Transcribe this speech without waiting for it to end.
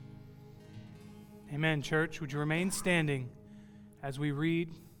Amen, church. Would you remain standing as we read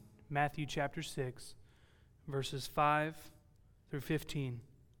Matthew chapter 6, verses 5 through 15.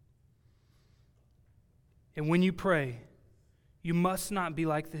 And when you pray, you must not be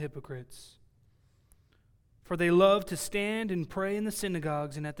like the hypocrites, for they love to stand and pray in the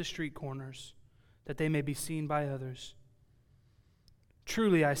synagogues and at the street corners, that they may be seen by others.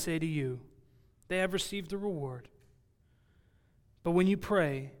 Truly, I say to you, they have received the reward. But when you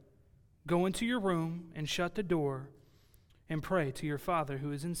pray, go into your room and shut the door and pray to your Father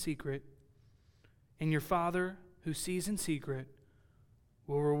who is in secret, and your Father who sees in secret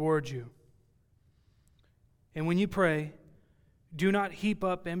will reward you. And when you pray, do not heap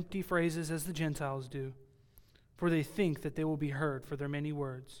up empty phrases as the Gentiles do, for they think that they will be heard for their many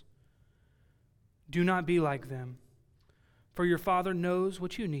words. Do not be like them, for your Father knows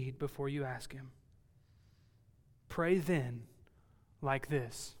what you need before you ask Him. Pray then like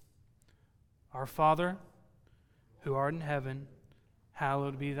this: Our Father, who art in heaven,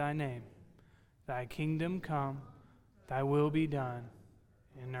 hallowed be thy name. Thy kingdom come, thy will be done,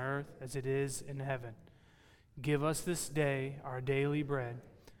 in earth as it is in heaven. Give us this day our daily bread,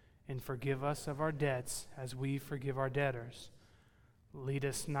 and forgive us of our debts as we forgive our debtors. Lead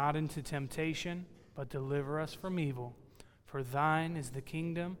us not into temptation, but deliver us from evil. For thine is the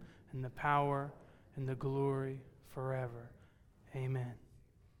kingdom, and the power, and the glory forever. Amen.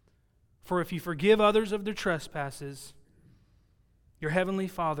 For if you forgive others of their trespasses, your heavenly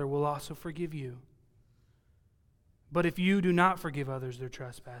Father will also forgive you. But if you do not forgive others their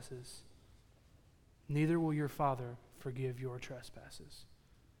trespasses, neither will your Father forgive your trespasses.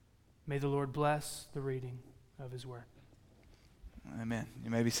 May the Lord bless the reading of His word. Amen.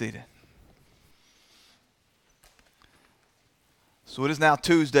 You may be seated. So it is now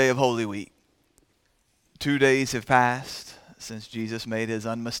Tuesday of Holy Week. 2 days have passed since Jesus made His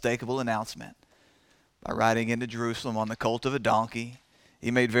unmistakable announcement. By riding into Jerusalem on the colt of a donkey, He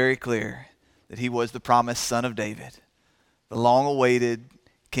made very clear that He was the promised Son of David, the long-awaited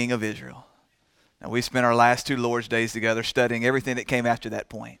King of Israel. Now, we spent our last 2 Lord's Days together studying everything that came after that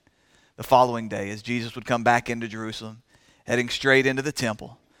point. The following day, as Jesus would come back into Jerusalem, heading straight into the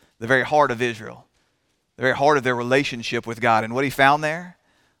temple, the very heart of Israel, the very heart of their relationship with God. And what He found there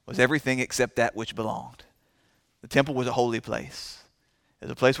was everything except that which belonged. The temple was a holy place. It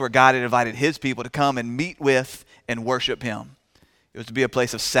was a place where God had invited His people to come and meet with and worship Him. It was to be a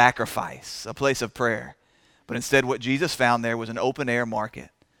place of sacrifice, a place of prayer. But instead, what Jesus found there was an open-air market,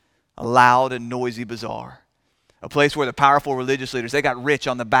 a loud and noisy bazaar, a place where the powerful religious leaders, they got rich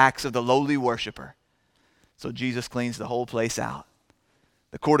on the backs of the lowly worshiper. So Jesus cleans the whole place out.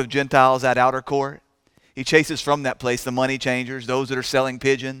 The court of Gentiles, that outer court, He chases from that place the money changers, those that are selling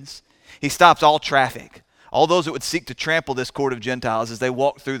pigeons. He stops all traffic, all those that would seek to trample this court of Gentiles as they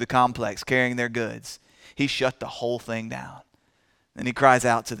walked through the complex carrying their goods. He shut the whole thing down. And He cries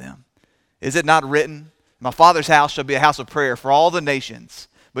out to them, "Is it not written, my Father's house shall be a house of prayer for all the nations,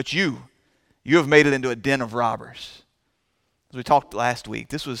 but you have made it into a den of robbers." As we talked last week,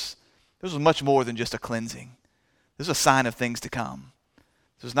 this was much more than just a cleansing. This was a sign of things to come.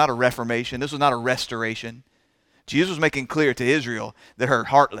 This was not a reformation. This was not a restoration. Jesus was making clear to Israel that her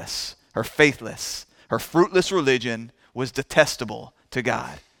heartless, her faithless, her fruitless religion was detestable to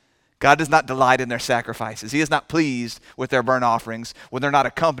God. God does not delight in their sacrifices. He is not pleased with their burnt offerings when they're not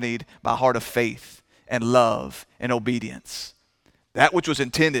accompanied by a heart of faith and love and obedience. That which was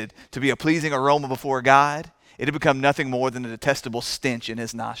intended to be a pleasing aroma before God, it had become nothing more than a detestable stench in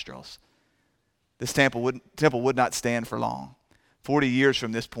His nostrils. This temple would not stand for long. 40 years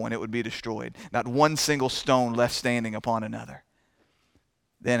from this point, it would be destroyed. Not one single stone left standing upon another.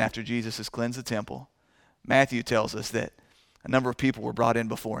 Then, after Jesus has cleansed the temple, Matthew tells us that a number of people were brought in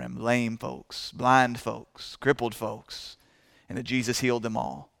before Him, lame folks, blind folks, crippled folks, and that Jesus healed them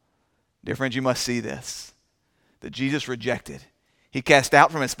all. Dear friends, you must see this, that Jesus rejected. He cast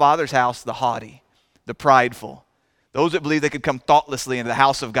out from His Father's house the haughty, the prideful, those that believed they could come thoughtlessly into the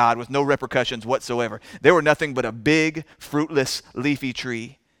house of God with no repercussions whatsoever. They were nothing but a big, fruitless, leafy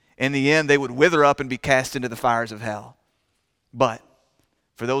tree. In the end, they would wither up and be cast into the fires of hell. But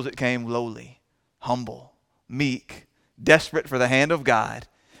for those that came lowly, humble, meek, desperate for the hand of God,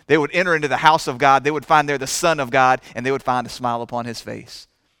 they would enter into the house of God. They would find there the Son of God, and they would find a smile upon His face.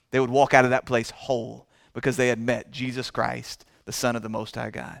 They would walk out of that place whole because they had met Jesus Christ, the Son of the Most High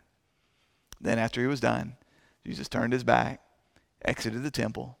God. Then after He was done, Jesus turned His back, exited the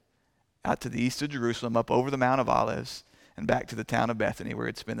temple, out to the east of Jerusalem, up over the Mount of Olives, and back to the town of Bethany, where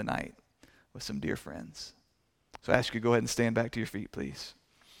He'd spend the night with some dear friends. So I ask you to go ahead and stand back to your feet, please.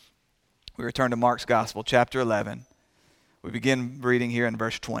 We return to Mark's Gospel, chapter 11. We begin reading here in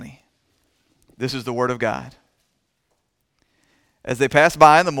verse 20. This is the word of God. As they passed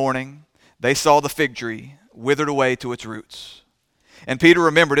by in the morning, they saw the fig tree withered away to its roots. And Peter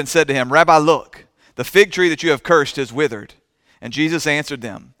remembered and said to him, Rabbi, look, the fig tree that you have cursed is withered. And Jesus answered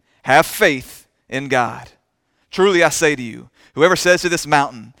them, have faith in God. Truly I say to you, whoever says to this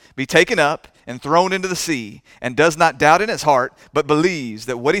mountain, be taken up and thrown into the sea, and does not doubt in his heart, but believes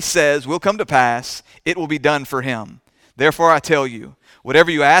that what he says will come to pass, it will be done for him. Therefore I tell you,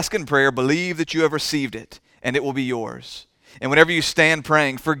 whatever you ask in prayer, believe that you have received it, and it will be yours. And whenever you stand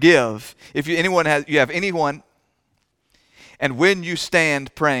praying, forgive. If you have anyone, and when you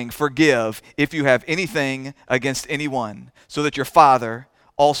stand praying, forgive if you have anything against anyone, so that your Father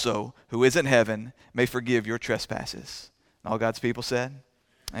also, who is in heaven, may forgive your trespasses. And all God's people said,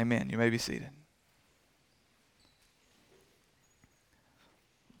 amen. You may be seated.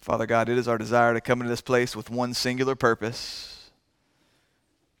 Father God, it is our desire to come into this place with one singular purpose,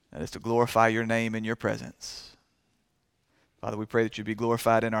 that is to glorify your name in your presence. Father, we pray that you be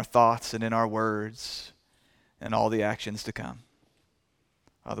glorified in our thoughts and in our words and all the actions to come.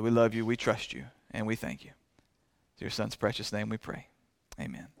 Father, we love you, we trust you, and we thank you. In your Son's precious name we pray.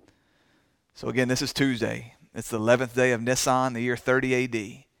 Amen. So again, this is Tuesday. It's the 11th day of Nisan, the year 30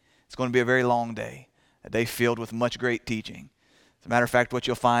 A.D. It's going to be a very long day, a day filled with much great teaching. As a matter of fact, what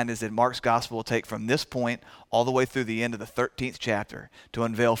you'll find is that Mark's gospel will take from this point all the way through the end of the 13th chapter to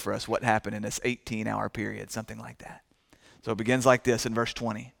unveil for us what happened in this 18-hour period, something like that. So it begins like this in verse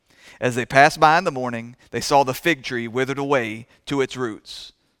 20. As they passed by in the morning, they saw the fig tree withered away to its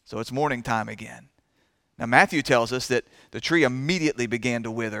roots. So it's morning time again. Now Matthew tells us that the tree immediately began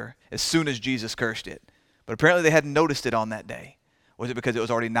to wither as soon as Jesus cursed it. But apparently they hadn't noticed it on that day. Was it because it was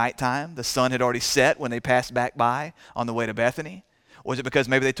already nighttime? The sun had already set when they passed back by on the way to Bethany? Was it because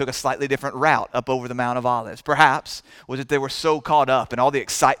maybe they took a slightly different route up over the Mount of Olives? Perhaps was it they were so caught up in all the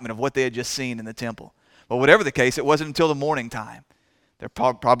excitement of what they had just seen in the temple. But whatever the case, it wasn't until the morning time. They're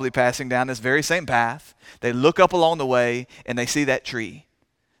probably passing down this very same path. They look up along the way and they see that tree.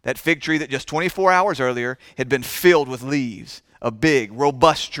 That fig tree that just 24 hours earlier had been filled with leaves. A big,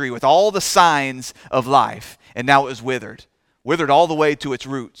 robust tree with all the signs of life. And now it was withered. Withered all the way to its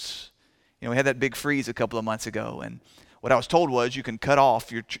roots. You know, we had that big freeze a couple of months ago. And what I was told was you can cut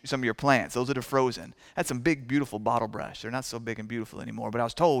off some of your plants, those that are frozen. That's some big, beautiful bottle brush. They're not so big and beautiful anymore. But I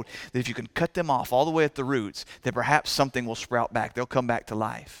was told that if you can cut them off all the way at the roots, then perhaps something will sprout back. They'll come back to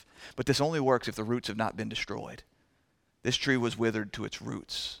life. But this only works if the roots have not been destroyed. This tree was withered to its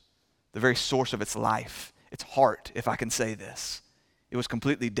roots, the very source of its life, its heart, if I can say this. It was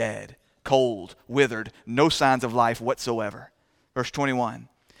completely dead, cold, withered, no signs of life whatsoever. Verse 21,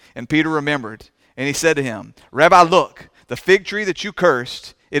 and Peter remembered, and he said to him, Rabbi, look, the fig tree that you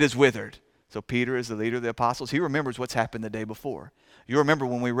cursed, it is withered. So Peter is the leader of the apostles. He remembers what's happened the day before. You remember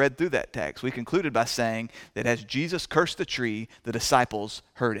when we read through that text, we concluded by saying that as Jesus cursed the tree, the disciples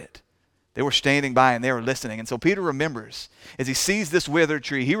heard it. They were standing by and they were listening. And so Peter remembers, as he sees this withered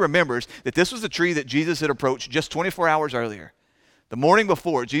tree, he remembers that this was the tree that Jesus had approached just 24 hours earlier. The morning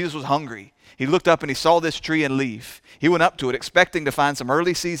before, Jesus was hungry. He looked up and he saw this tree and leaf. He went up to it expecting to find some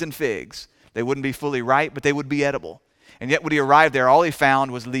early season figs. They wouldn't be fully ripe, but they would be edible. And yet when he arrived there, all he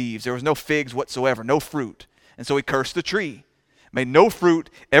found was leaves. There was no figs whatsoever, no fruit. And so he cursed the tree. May no fruit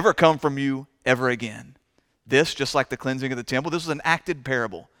ever come from you ever again. This, just like the cleansing of the temple, this was an acted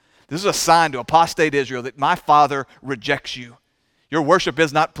parable. This is a sign to apostate Israel that my Father rejects you. Your worship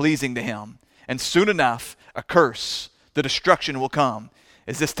is not pleasing to him. And soon enough, a curse, the destruction will come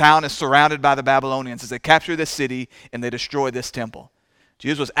as this town is surrounded by the Babylonians, as they capture this city and they destroy this temple.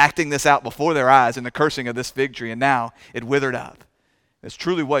 Jesus was acting this out before their eyes in the cursing of this fig tree, and now it withered up. This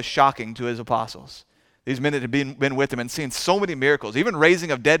truly was shocking to his apostles. These men that had been with him and seen so many miracles, even raising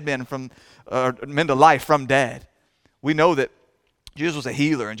of dead men men to life from dead. We know that Jesus was a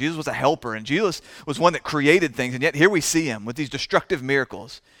healer, and Jesus was a helper, and Jesus was one that created things, and yet here we see him with these destructive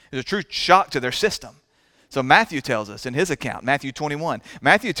miracles. It's a true shock to their system. So Matthew tells us in his account, Matthew 21,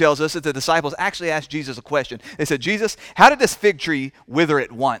 Matthew tells us that the disciples actually asked Jesus a question. They said, Jesus, how did this fig tree wither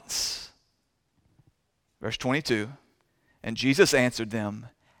at once? Verse 22, and Jesus answered them,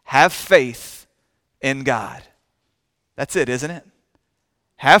 have faith in God. That's it, isn't it?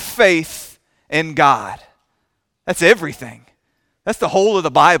 Have faith in God. That's everything. That's the whole of the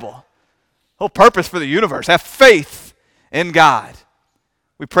Bible. The whole purpose for the universe. Have faith in God.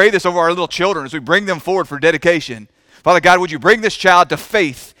 We pray this over our little children as we bring them forward for dedication. Father God, would you bring this child to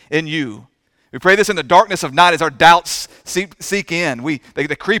faith in you? We pray this in the darkness of night as our doubts seek in. They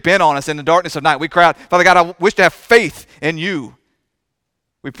creep in on us in the darkness of night. We cry out, Father God, I wish to have faith in you.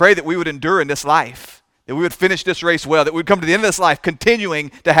 We pray that we would endure in this life, that we would finish this race well, that we would come to the end of this life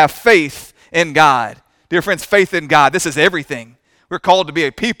continuing to have faith in God. Dear friends, faith in God, this is everything. We're called to be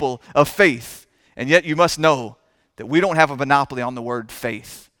a people of faith. And yet you must know that we don't have a monopoly on the word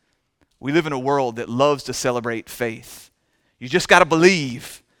faith. We live in a world that loves to celebrate faith. You just got to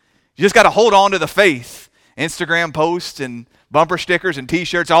believe. You just got to hold on to the faith. Instagram posts and bumper stickers and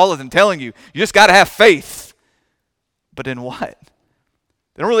t-shirts, all of them telling you, you just got to have faith. But in what?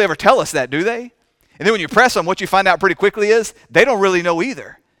 They don't really ever tell us that, do they? And then when you press them, what you find out pretty quickly is they don't really know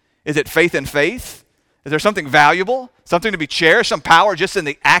either. Is it faith in faith? Is there something valuable, something to be cherished, some power just in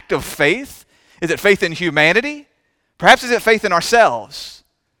the act of faith? Is it faith in humanity? Perhaps is it faith in ourselves?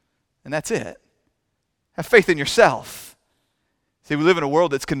 And that's it. Have faith in yourself. See, we live in a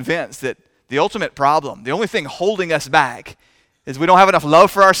world that's convinced that the ultimate problem, the only thing holding us back, is we don't have enough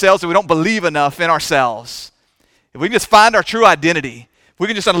love for ourselves and we don't believe enough in ourselves. If we can just find our true identity, if we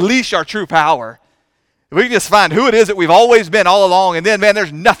can just unleash our true power, if we can just find who it is that we've always been all along, and then, man,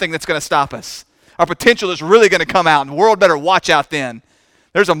 there's nothing that's going to stop us. Our potential is really going to come out, and the world better watch out then.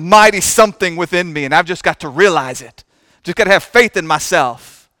 There's a mighty something within me, and I've just got to realize it. Just got to have faith in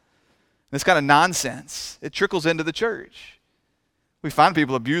myself. This kind of nonsense, it trickles into the church. We find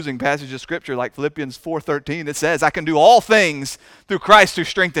people abusing passages of Scripture like Philippians 4:13 that says, I can do all things through Christ who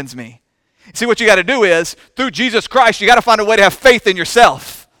strengthens me. See, what you got to do is, through Jesus Christ, you got to find a way to have faith in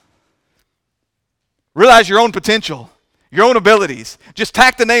yourself. Realize your own potential, your own abilities. Just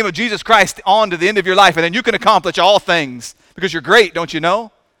tack the name of Jesus Christ on to the end of your life, and then you can accomplish all things because you're great, don't you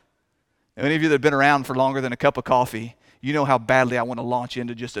know? And any of you that have been around for longer than a cup of coffee, you know how badly I want to launch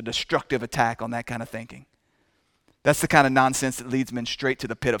into just a destructive attack on that kind of thinking. That's the kind of nonsense that leads men straight to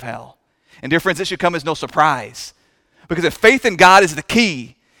the pit of hell. And dear friends, this should come as no surprise. Because if faith in God is the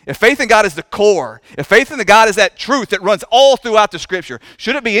key, if faith in God is the core, if faith in the God is that truth that runs all throughout the Scripture,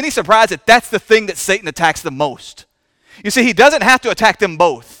 should it be any surprise that that's the thing that Satan attacks the most? You see, he doesn't have to attack them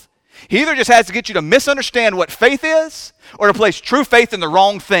both. He either just has to get you to misunderstand what faith is or to place true faith in the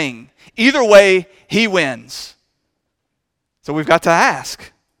wrong thing. Either way, he wins. So we've got to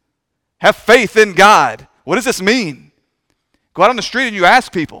ask, have faith in God. What does this mean? Go out on the street and you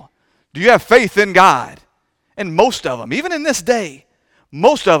ask people, do you have faith in God? And most of them, even in this day,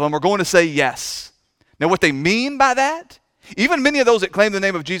 most of them are going to say yes. Now what they mean by that, even many of those that claim the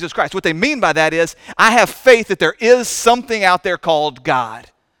name of Jesus Christ, what they mean by that is, I have faith that there is something out there called God.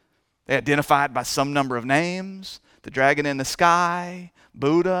 They identify it by some number of names, the dragon in the sky,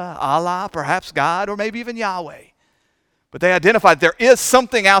 Buddha, Allah, perhaps God, or maybe even Yahweh. But they identify that there is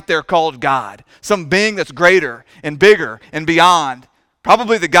something out there called God, some being that's greater and bigger and beyond,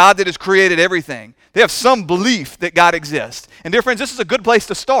 probably the God that has created everything. They have some belief that God exists. And dear friends, this is a good place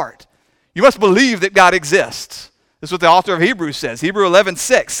to start. You must believe that God exists. This is what the author of Hebrews says. Hebrews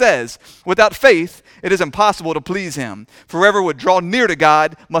 11:6 says, without faith, it is impossible to please him. For whoever would draw near to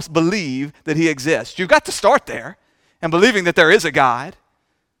God must believe that he exists. You've got to start there and believing that there is a God.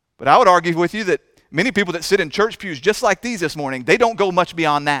 But I would argue with you that many people that sit in church pews just like these this morning, they don't go much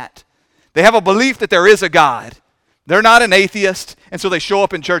beyond that. They have a belief that there is a God. They're not an atheist, and so they show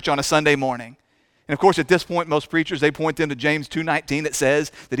up in church on a Sunday morning. And of course, at this point, most preachers, they point them to James 2:19 that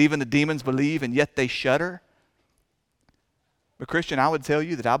says that even the demons believe and yet they shudder. But Christian, I would tell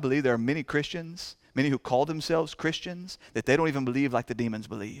you that I believe there are many Christians, many who call themselves Christians, that they don't even believe like the demons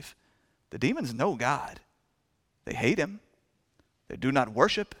believe. The demons know God. They hate him. They do not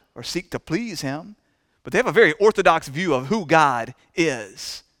worship or seek to please him. But they have a very orthodox view of who God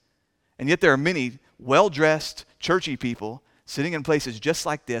is. And yet there are many well-dressed, churchy people sitting in places just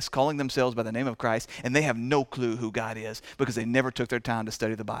like this, calling themselves by the name of Christ, and they have no clue who God is because they never took their time to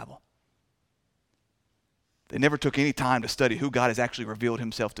study the Bible. They never took any time to study who God has actually revealed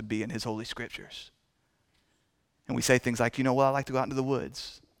himself to be in his holy scriptures. And we say things like, I like to go out into the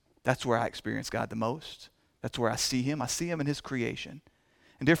woods. That's where I experience God the most. That's where I see him. I see him in his creation.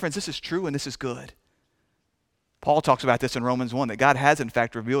 And dear friends, this is true and this is good. Paul talks about this in Romans 1, that God has in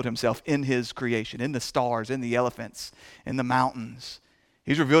fact revealed himself in his creation, in the stars, in the elephants, in the mountains.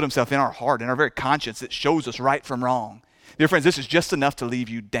 He's revealed himself in our heart, in our very conscience that shows us right from wrong. Dear friends, this is just enough to leave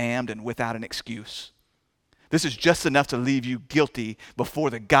you damned and without an excuse. This is just enough to leave you guilty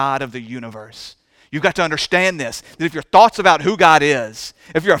before the God of the universe. You've got to understand this, that if your thoughts about who God is,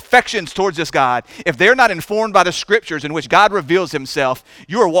 if your affections towards this God, if they're not informed by the scriptures in which God reveals himself,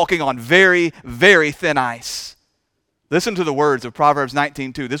 you are walking on very, very thin ice. Listen to the words of Proverbs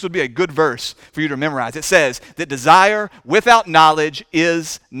 19:2. This would be a good verse for you to memorize. It says that desire without knowledge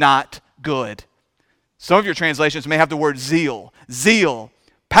is not good. Some of your translations may have the word zeal. Zeal,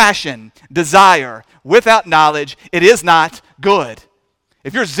 passion, desire, without knowledge, it is not good.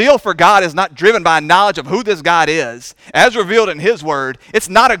 If your zeal for God is not driven by a knowledge of who this God is, as revealed in his word, it's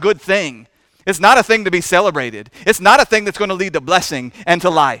not a good thing. It's not a thing to be celebrated. It's not a thing that's going to lead to blessing and to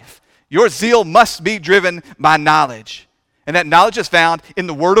life. Your zeal must be driven by knowledge. And that knowledge is found in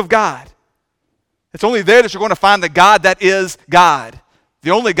the Word of God. It's only there that you're going to find the God that is God.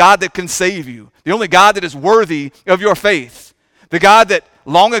 The only God that can save you. The only God that is worthy of your faith. The God that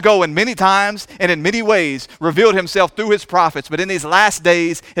long ago and many times and in many ways revealed himself through his prophets, but in these last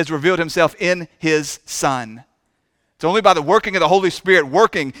days has revealed himself in his Son. It's only by the working of the Holy Spirit,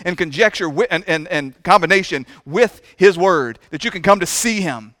 working in conjecture and combination with his Word, that you can come to see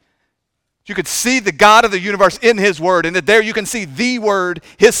him. You could see the God of the universe in his Word, and that there you can see the Word,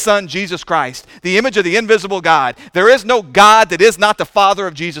 his Son, Jesus Christ, the image of the invisible God. There is no God that is not the Father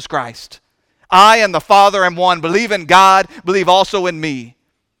of Jesus Christ. I and the Father am one. Believe in God, believe also in me.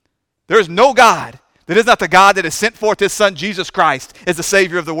 There is no God that is not the God that has sent forth his Son, Jesus Christ, as the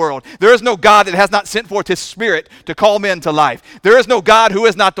Savior of the world. There is no God that has not sent forth his Spirit to call men to life. There is no God who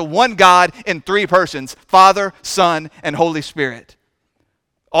is not the one God in three persons, Father, Son, and Holy Spirit.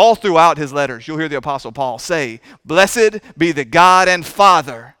 All throughout his letters, you'll hear the Apostle Paul say, "Blessed be the God and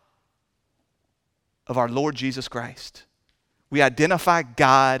Father of our Lord Jesus Christ." We identify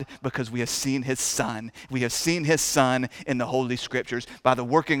God because we have seen his Son. We have seen his Son in the Holy Scriptures by the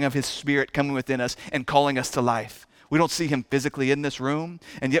working of his Spirit coming within us and calling us to life. We don't see him physically in this room,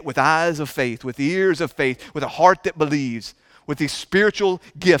 and yet with eyes of faith, with ears of faith, with a heart that believes, with these spiritual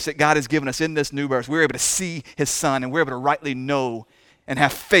gifts that God has given us in this new birth, we're able to see his Son, and we're able to rightly know and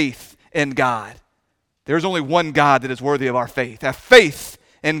have faith in God. There's only one God that is worthy of our faith. Have faith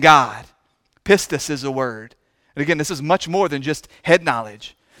in God. Pistis is the word. And again, this is much more than just head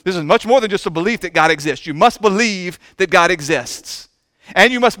knowledge. This is much more than just a belief that God exists. You must believe that God exists.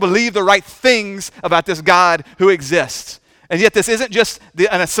 And you must believe the right things about this God who exists. And yet this isn't just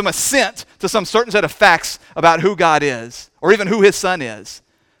some assent to some certain set of facts about who God is, or even who his Son is.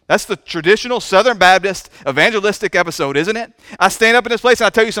 That's the traditional Southern Baptist evangelistic episode, isn't it? I stand up in this place and I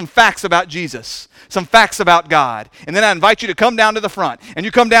tell you some facts about Jesus, some facts about God. And then I invite you to come down to the front. And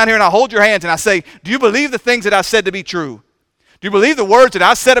you come down here and I hold your hands and I say, do you believe the things that I've said to be true? Do you believe the words that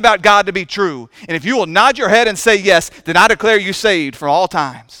I've said about God to be true? And if you will nod your head and say yes, then I declare you saved for all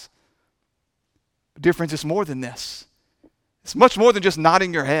times. But dear friends, it's more than this. It's much more than just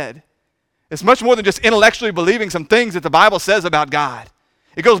nodding your head. It's much more than just intellectually believing some things that the Bible says about God.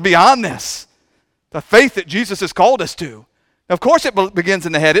 It goes beyond this. The faith that Jesus has called us to. Now, of course it begins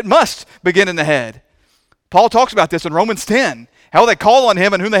in the head. It must begin in the head. Paul talks about this in Romans 10. How will they call on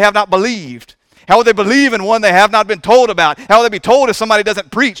him in whom they have not believed? How will they believe in one they have not been told about? How will they be told if somebody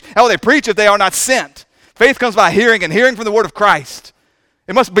doesn't preach? How will they preach if they are not sent? Faith comes by hearing, and hearing from the word of Christ.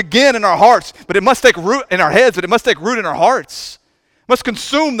 It must begin in our hearts, but it must take root in our heads, but it must take root in our hearts. It must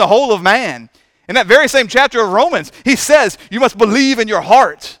consume the whole of man. In that very same chapter of Romans, he says you must believe in your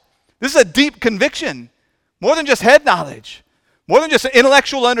heart. This is a deep conviction, more than just head knowledge, more than just an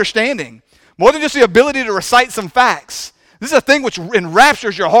intellectual understanding, more than just the ability to recite some facts. This is a thing which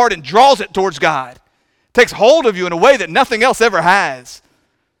enraptures your heart and draws it towards God. It takes hold of you in a way that nothing else ever has.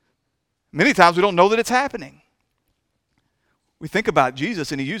 Many times we don't know that it's happening. We think about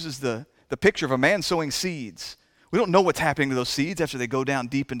Jesus and he uses the picture of a man sowing seeds. We don't know what's happening to those seeds after they go down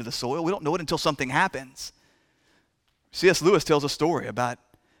deep into the soil. We don't know it until something happens. C.S. Lewis tells a story about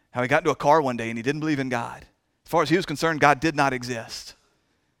how he got into a car one day and he didn't believe in God. As far as he was concerned, God did not exist.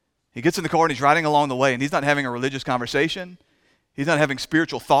 He gets in the car and he's riding along the way and he's not having a religious conversation. He's not having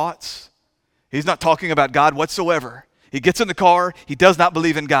spiritual thoughts. He's not talking about God whatsoever. He gets in the car. He does not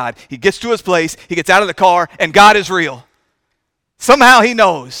believe in God. He gets to his place. He gets out of the car and God is real. Somehow he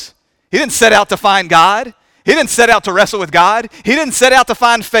knows. He didn't set out to find God. He didn't set out to wrestle with God. He didn't set out to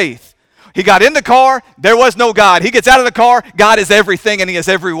find faith. He got in the car, there was no God. He gets out of the car, God is everything and he is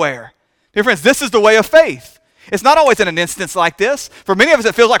everywhere. Dear friends, this is the way of faith. It's not always in an instance like this. For many of us,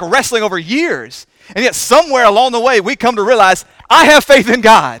 it feels like wrestling over years. And yet somewhere along the way, we come to realize, I have faith in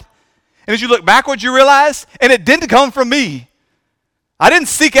God. And as you look backwards, you realize, and it didn't come from me. I didn't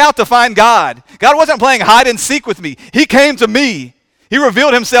seek out to find God. God wasn't playing hide and seek with me. He came to me. He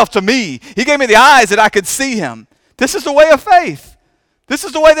revealed himself to me. He gave me the eyes that I could see him. This is the way of faith. This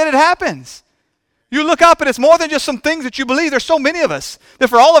is the way that it happens. You look up and it's more than just some things that you believe. There's so many of us that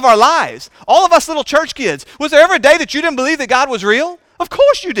for all of our lives, all of us little church kids, was there ever a day that you didn't believe that God was real? Of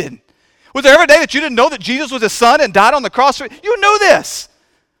course you didn't. Was there ever a day that you didn't know that Jesus was his son and died on the cross? You knew this.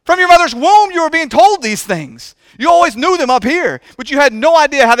 From your mother's womb, you were being told these things. You always knew them up here, but you had no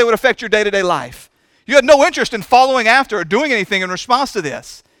idea how they would affect your day-to-day life. You had no interest in following after or doing anything in response to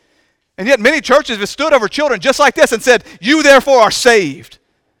this. And yet many churches have stood over children just like this and said, you therefore are saved,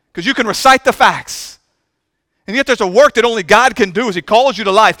 because you can recite the facts. And yet there's a work that only God can do as he calls you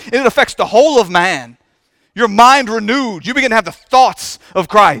to life, and it affects the whole of man. Your mind renewed. You begin to have the thoughts of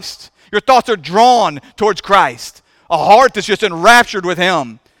Christ. Your thoughts are drawn towards Christ. A heart that's just enraptured with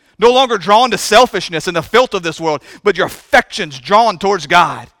him. No longer drawn to selfishness and the filth of this world, but your affections drawn towards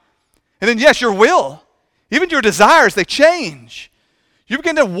God. And then yes, your will, even your desires, they change. You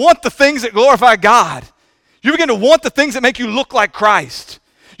begin to want the things that glorify God. You begin to want the things that make you look like Christ.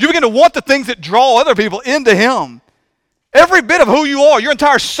 You begin to want the things that draw other people into him. Every bit of who you are, your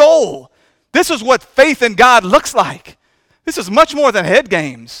entire soul. This is what faith in God looks like. This is much more than head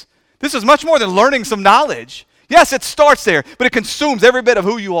games. This is much more than learning some knowledge. Yes, it starts there, but it consumes every bit of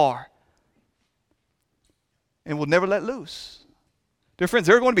who you are. And will never let loose. Dear friends,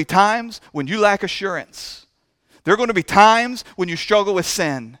 there are going to be times when you lack assurance. There are going to be times when you struggle with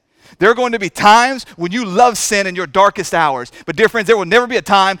sin. There are going to be times when you love sin in your darkest hours. But dear friends, there will never be a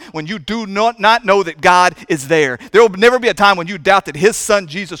time when you do not know that God is there. There will never be a time when you doubt that his son,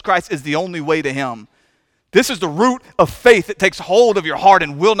 Jesus Christ, is the only way to him. This is the root of faith that takes hold of your heart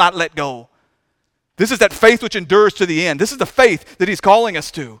and will not let go. This is that faith which endures to the end. This is the faith that he's calling us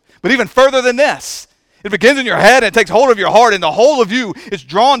to. But even further than this, it begins in your head and it takes hold of your heart, and the whole of you is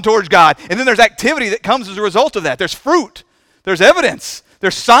drawn towards God. And then there's activity that comes as a result of that. There's fruit. There's evidence.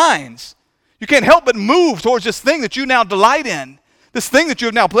 There's signs. You can't help but move towards this thing that you now delight in, this thing that you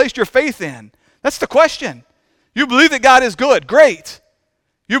have now placed your faith in. That's the question. You believe that God is good. Great.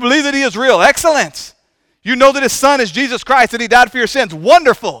 You believe that he is real. Excellent. You know that his son is Jesus Christ, that he died for your sins.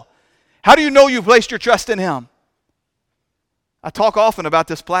 Wonderful. How do you know you've placed your trust in him? I talk often about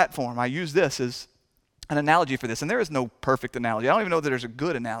this platform. I use this as an analogy for this, and there is no perfect analogy. I don't even know that there's a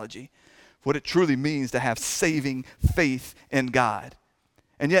good analogy for what it truly means to have saving faith in God.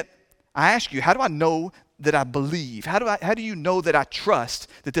 And yet, I ask you, how do I know that I believe? How do you know that I trust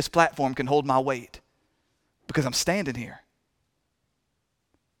that this platform can hold my weight? Because I'm standing here.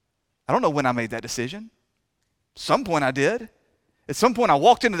 I don't know when I made that decision. Some point I did. At some point I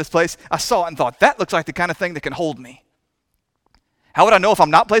walked into this place, I saw it and thought, that looks like the kind of thing that can hold me. How would I know if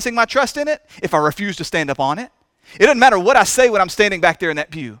I'm not placing my trust in it? If I refuse to stand up on it? It doesn't matter what I say when I'm standing back there in that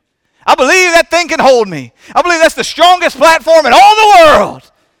pew. I believe that thing can hold me. I believe that's the strongest platform in all the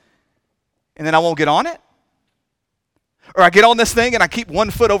world. And then I won't get on it? Or I get on this thing and I keep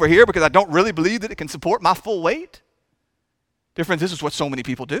one foot over here because I don't really believe that it can support my full weight? Dear friends, this is what so many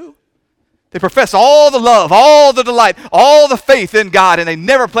people do. They profess all the love, all the delight, all the faith in God, and they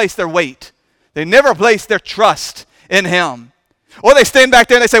never place their weight. They never place their trust in him. Or they stand back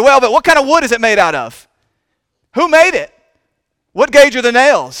there and they say, well, but what kind of wood is it made out of? Who made it? What gauge are the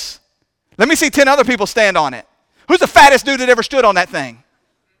nails? Let me see 10 other people stand on it. Who's the fattest dude that ever stood on that thing?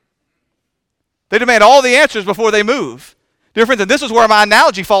 They demand all the answers before they move. Dear friends, and this is where my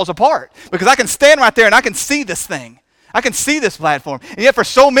analogy falls apart. Because I can stand right there and I can see this thing. I can see this platform. And yet for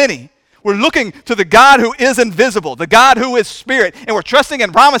so many, we're looking to the God who is invisible, the God who is spirit, and we're trusting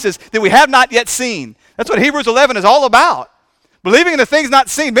in promises that we have not yet seen. That's what Hebrews 11 is all about. Believing in the things not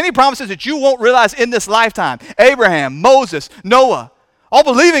seen, many promises that you won't realize in this lifetime. Abraham, Moses, Noah, all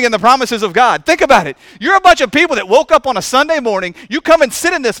believing in the promises of God. Think about it. You're a bunch of people that woke up on a Sunday morning, you come and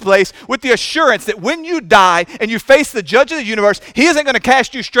sit in this place with the assurance that when you die and you face the judge of the universe, he isn't going to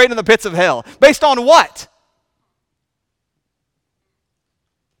cast you straight in the pits of hell. Based on what?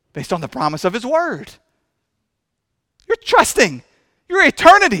 Based on the promise of his word. You're trusting your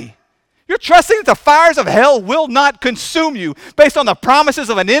eternity. You're trusting that the fires of hell will not consume you based on the promises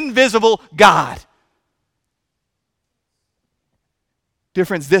of an invisible God. Dear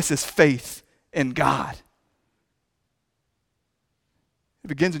friends, this is faith in God. It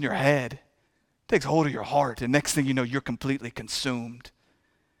begins in your head, takes hold of your heart, and next thing you know, you're completely consumed.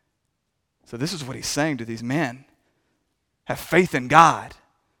 So this is what he's saying to these men. Have faith in God.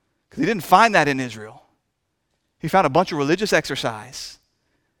 Because he didn't find that in Israel. He found a bunch of religious exercise.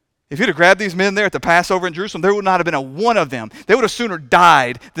 If he'd have grabbed these men there at the Passover in Jerusalem, there would not have been a one of them. They would have sooner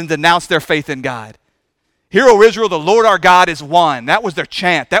died than denounced their faith in God. Hear, O Israel, the Lord our God is one. That was their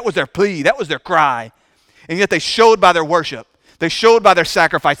chant. That was their plea. That was their cry. And yet they showed by their worship. They showed by their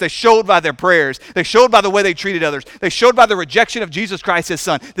sacrifice. They showed by their prayers. They showed by the way they treated others. They showed by the rejection of Jesus Christ, his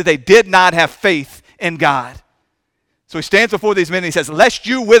son, that they did not have faith in God. So he stands before these men and he says, lest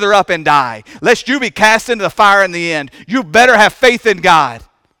you wither up and die, lest you be cast into the fire in the end, you better have faith in God.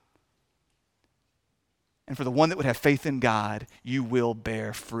 And for the one that would have faith in God, you will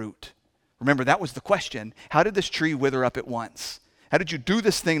bear fruit. Remember, that was the question. How did this tree wither up at once? How did you do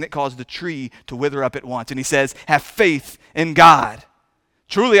this thing that caused the tree to wither up at once? And he says, have faith in God.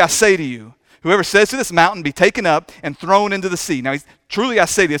 Truly I say to you, whoever says to this mountain, be taken up and thrown into the sea. Now, truly I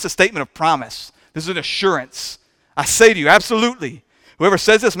say to you, it's a statement of promise. This is an assurance. I say to you, absolutely, whoever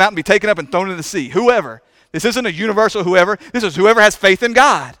says this mountain be taken up and thrown into the sea, whoever. This isn't a universal whoever. This is whoever has faith in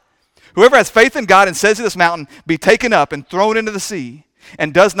God. Whoever has faith in God and says to this mountain, be taken up and thrown into the sea,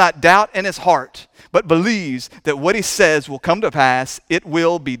 and does not doubt in his heart, but believes that what he says will come to pass, it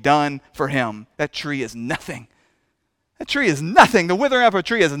will be done for him. That tree is nothing. That tree is nothing. The withering of a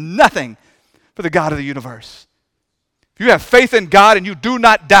tree is nothing for the God of the universe. If you have faith in God and you do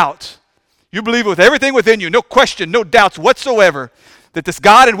not doubt, you believe with everything within you, no question, no doubts whatsoever, that this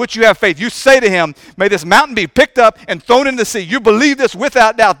God in which you have faith, you say to him, may this mountain be picked up and thrown into the sea. You believe this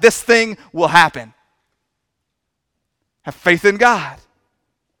without doubt. This thing will happen. Have faith in God.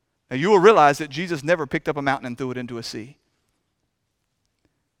 Now you will realize that Jesus never picked up a mountain and threw it into a sea.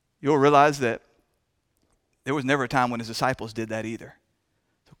 You'll realize that there was never a time when his disciples did that either.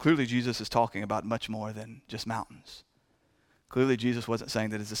 So clearly Jesus is talking about much more than just mountains. Clearly Jesus wasn't saying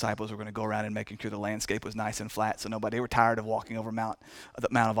that his disciples were going to go around and making sure the landscape was nice and flat, so they were tired of walking over the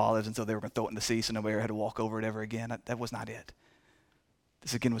Mount of Olives, and so they were going to throw it in the sea so nobody ever had to walk over it ever again. That was not it.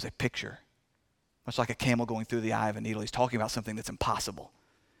 This again was a picture. Much like a camel going through the eye of a needle. He's talking about something that's impossible.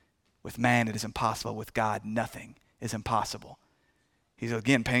 With man it is impossible. With God nothing is impossible. He's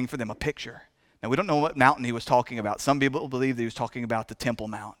again painting for them a picture. Now we don't know what mountain he was talking about. Some people believe that he was talking about the Temple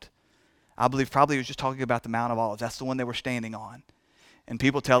Mount. I believe probably he was just talking about the Mount of Olives. That's the one they were standing on. And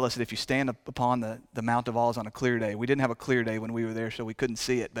people tell us that if you stand up upon the Mount of Olives on a clear day, we didn't have a clear day when we were there, so we couldn't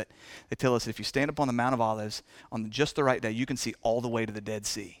see it, but they tell us that if you stand up on the Mount of Olives on just the right day, you can see all the way to the Dead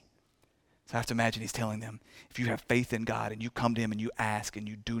Sea. So I have to imagine he's telling them, if you have faith in God and you come to him and you ask and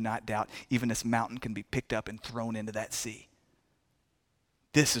you do not doubt, even this mountain can be picked up and thrown into that sea.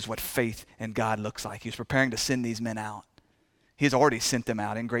 This is what faith in God looks like. He's preparing to send these men out. He has already sent them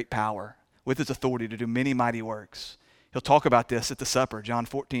out in great power with his authority to do many mighty works. He'll talk about this at the supper, John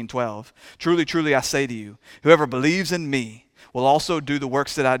 14:12. Truly, truly, I say to you, whoever believes in me will also do the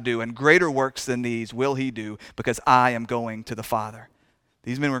works that I do, and greater works than these will he do, because I am going to the Father.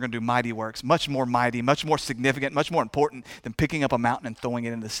 These men were going to do mighty works, much more mighty, much more significant, much more important than picking up a mountain and throwing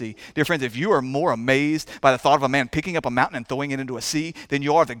it into the sea. Dear friends, if you are more amazed by the thought of a man picking up a mountain and throwing it into a sea than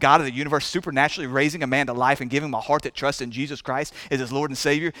you are of the God of the universe supernaturally raising a man to life and giving him a heart that trusts in Jesus Christ as his Lord and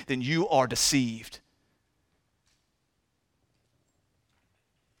Savior, then you are deceived.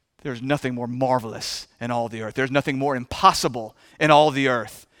 There's nothing more marvelous in all the earth. There's nothing more impossible in all the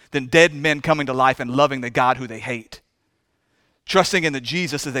earth than dead men coming to life and loving the God who they hate, trusting in the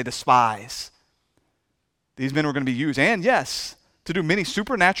Jesus that they despise. These men were going to be used, and yes, to do many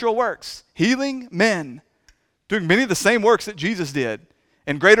supernatural works, healing men, doing many of the same works that Jesus did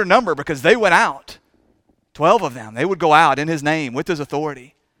in greater number because they went out. 12 of them. They would go out in his name with his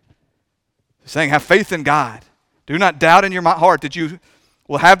authority, saying, have faith in God. Do not doubt in your heart that you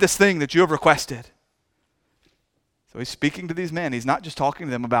will have this thing that you have requested. So he's speaking to these men. He's not just talking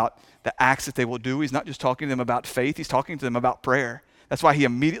to them about the acts that they will do. He's not just talking to them about faith. He's talking to them about prayer. That's why he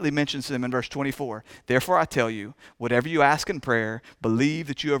immediately mentions to them in verse 24. Therefore I tell you, whatever you ask in prayer, believe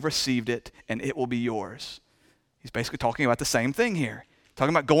that you have received it and it will be yours. He's basically talking about the same thing here.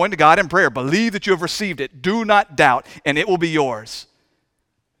 Talking about going to God in prayer. Believe that you have received it. Do not doubt and it will be yours.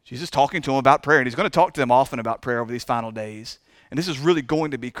 Jesus is talking to them about prayer, and he's going to talk to them often about prayer over these final days. And this is really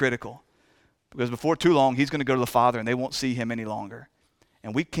going to be critical. Because before too long, he's going to go to the Father and they won't see him any longer.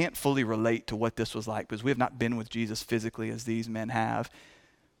 And we can't fully relate to what this was like because we have not been with Jesus physically as these men have.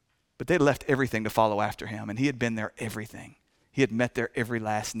 But they left everything to follow after him, and he had been their everything. He had met their every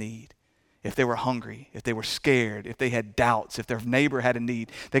last need. If they were hungry, if they were scared, if they had doubts, if their neighbor had a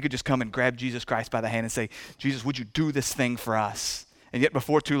need, they could just come and grab Jesus Christ by the hand and say, Jesus, would you do this thing for us? And yet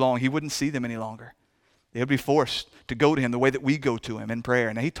before too long, he wouldn't see them any longer. They would be forced to go to him the way that we go to him in prayer.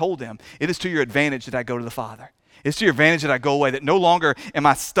 And he told them, it is to your advantage that I go to the Father. It's to your advantage that I go away, that no longer am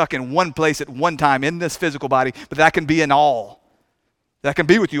I stuck in one place at one time in this physical body, but that I can be in all. That I can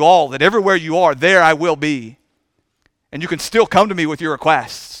be with you all, that everywhere you are, there I will be. And you can still come to me with your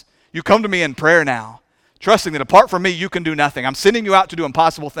requests. You come to me in prayer now, trusting that apart from me, you can do nothing. I'm sending you out to do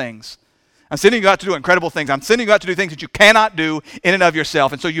impossible things. I'm sending you out to do incredible things. I'm sending you out to do things that you cannot do in and of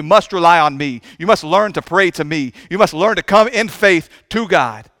yourself. And so you must rely on me. You must learn to pray to me. You must learn to come in faith to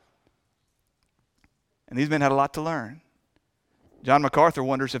God. And these men had a lot to learn. John MacArthur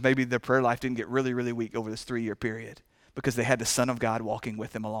wonders if maybe their prayer life didn't get really, really weak over this 3-year period because they had the Son of God walking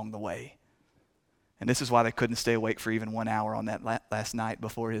with them along the way. And this is why they couldn't stay awake for even 1 hour on that last night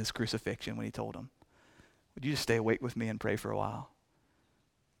before his crucifixion when he told them, would you just stay awake with me and pray for a while?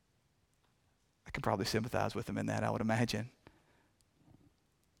 I can probably sympathize with them in that, I would imagine.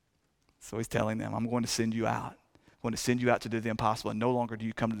 So he's telling them, I'm going to send you out. going to send you out to do the impossible, and no longer do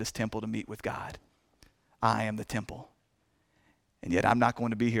you come to this temple to meet with God. I am the temple. And yet I'm not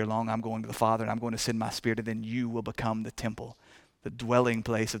going to be here long. I'm going to the Father, and I'm going to send my Spirit, and then you will become the temple, the dwelling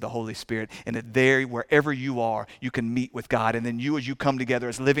place of the Holy Spirit. And that there, wherever you are, you can meet with God. And then you, as you come together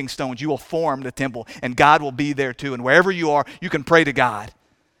as living stones, you will form the temple, and God will be there too. And wherever you are, you can pray to God.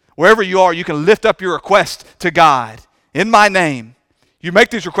 Wherever you are, you can lift up your request to God. In my name, you make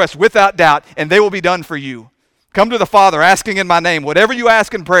these requests without doubt, and they will be done for you. Come to the Father asking in my name. Whatever you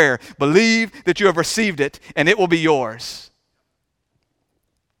ask in prayer, believe that you have received it, and it will be yours.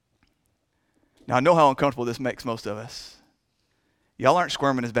 Now, I know how uncomfortable this makes most of us. Y'all aren't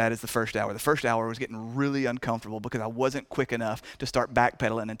squirming as bad as the first hour. The first hour was getting really uncomfortable because I wasn't quick enough to start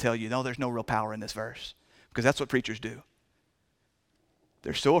backpedaling and tell you, no, there's no real power in this verse. Because that's what preachers do.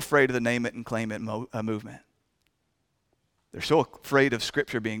 They're so afraid of the name it and claim it movement. They're so afraid of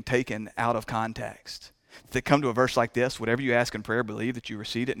Scripture being taken out of context. They come to a verse like this, whatever you ask in prayer, believe that you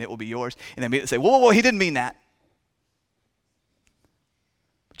received it and it will be yours. And they immediately say, whoa, he didn't mean that.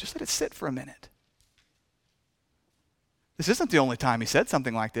 But just let it sit for a minute. This isn't the only time he said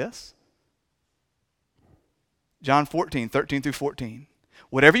something like this. John 14, 13 through 14.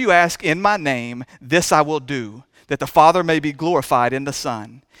 Whatever you ask in my name, this I will do, that the Father may be glorified in the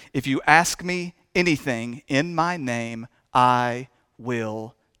Son. If you ask me anything in my name, I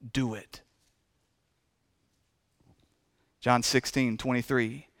will do it. John 16,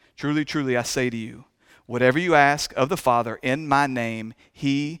 23. Truly, truly, I say to you, whatever you ask of the Father in my name,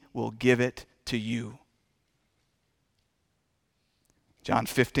 he will give it to you. John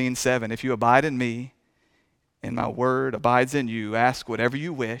 15, 7. If you abide in me, and my word abides in you, ask whatever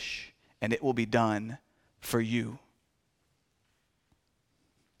you wish, and it will be done for you.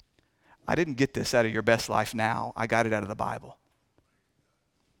 I didn't get this out of Your Best Life Now. I got it out of the Bible.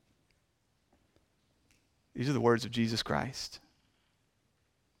 These are the words of Jesus Christ.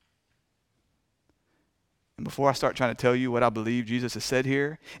 And before I start trying to tell you what I believe Jesus has said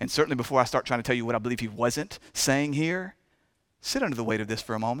here, and certainly before I start trying to tell you what I believe he wasn't saying here, sit under the weight of this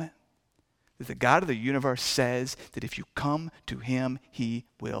for a moment. That the God of the universe says that if you come to him, he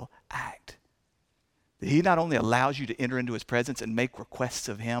will act. That he not only allows you to enter into his presence and make requests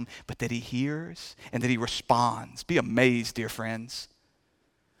of him, but that he hears and that he responds. Be amazed, dear friends.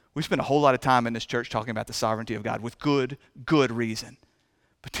 We spend a whole lot of time in this church talking about the sovereignty of God with good reason.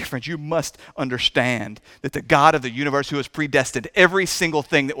 But dear friends, you must understand that the God of the universe who has predestined every single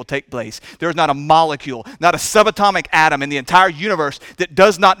thing that will take place, there is not a molecule, not a subatomic atom in the entire universe that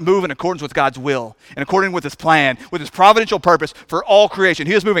does not move in accordance with God's will and according with his plan, with his providential purpose for all creation.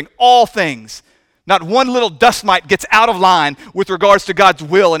 He is moving all things. Not one little dust mite gets out of line with regards to God's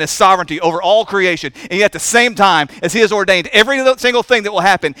will and his sovereignty over all creation. And yet at the same time, as he has ordained every single thing that will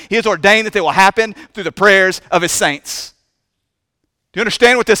happen, he has ordained that they will happen through the prayers of his saints. Do you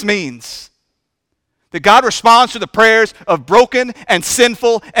understand what this means? That God responds to the prayers of broken and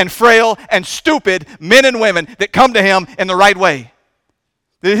sinful and frail and stupid men and women that come to him in the right way.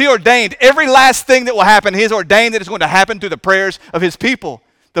 That he ordained every last thing that will happen, he has ordained that it's going to happen through the prayers of his people.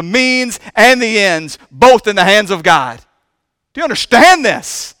 The means and the ends, both in the hands of God. Do you understand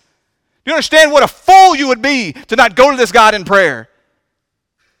this? Do you understand what a fool you would be to not go to this God in prayer?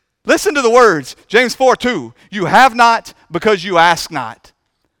 Listen to the words, James 4:2. You have not because you ask not.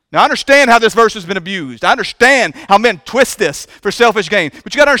 Now I understand how this verse has been abused. I understand how men twist this for selfish gain.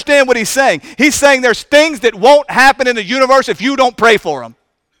 But you got to understand what he's saying. He's saying there's things that won't happen in the universe if you don't pray for them.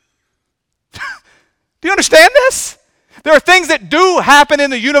 Do you understand this? There are things that do happen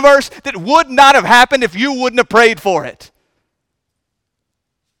in the universe that would not have happened if you wouldn't have prayed for it.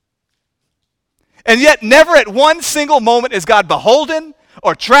 And yet never at one single moment is God beholden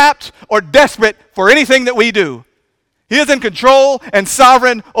or trapped or desperate for anything that we do. He is in control and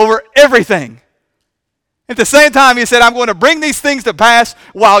sovereign over everything. At the same time, he said, I'm going to bring these things to pass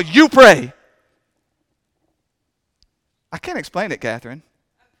while you pray. I can't explain it, Catherine.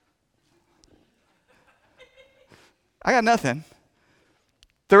 I got nothing.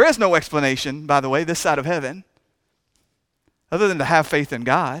 There is no explanation, by the way, this side of heaven, other than to have faith in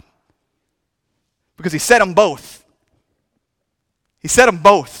God. Because he said them both. He said them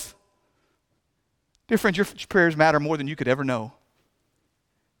both. Dear friends, your prayers matter more than you could ever know.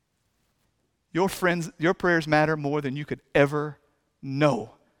 Your prayers matter more than you could ever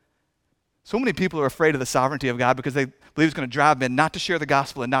know. So many people are afraid of the sovereignty of God because they believe it's going to drive men not to share the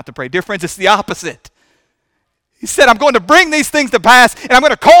gospel and not to pray. Dear friends, it's the opposite. He said, I'm going to bring these things to pass, and I'm going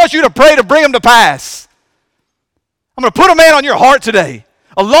to cause you to pray to bring them to pass. I'm going to put a man on your heart today,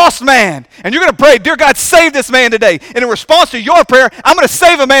 a lost man, and you're going to pray, dear God, save this man today. And in response to your prayer, I'm going to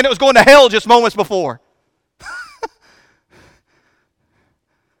save a man that was going to hell just moments before.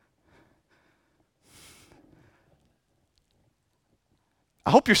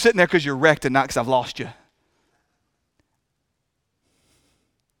 I hope you're sitting there because you're wrecked and not because I've lost you.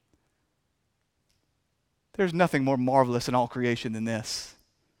 There's nothing more marvelous in all creation than this.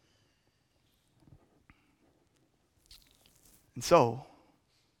 And so,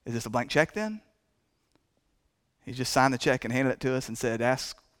 is this a blank check then? He just signed the check and handed it to us and said,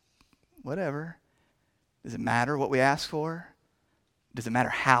 ask whatever. Does it matter what we ask for? Does it matter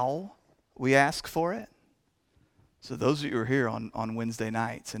how we ask for it? So those of you who are here on Wednesday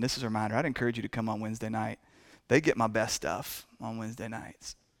nights, and this is a reminder, I'd encourage you to come on Wednesday night. They get my best stuff on Wednesday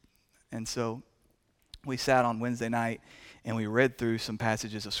nights. And so we sat on Wednesday night and we read through some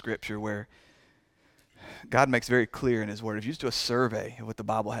passages of Scripture where God makes very clear in His Word. If you just do a survey of what the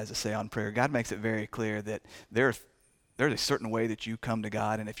Bible has to say on prayer, God makes it very clear that there's a certain way that you come to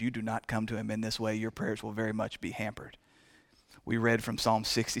God, and if you do not come to Him in this way, your prayers will very much be hampered. We read from Psalm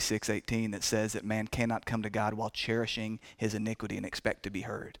 66:18 that says that man cannot come to God while cherishing his iniquity and expect to be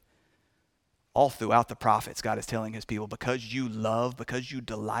heard. All throughout the prophets, God is telling His people, because you love, because you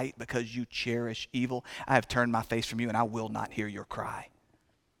delight, because you cherish evil, I have turned my face from you and I will not hear your cry.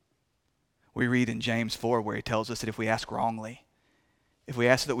 We read in James 4 where He tells us that if we ask wrongly, if we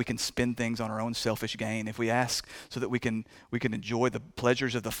ask so that we can spend things on our own selfish gain, if we ask so that we can enjoy the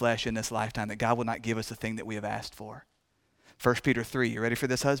pleasures of the flesh in this lifetime, that God will not give us the thing that we have asked for. 1 Peter 3, you ready for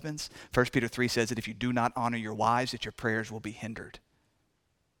this, husbands? 1 Peter 3 says that if you do not honor your wives, that your prayers will be hindered.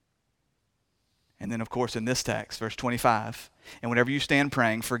 And then, of course, in this text, verse 25, and whenever you stand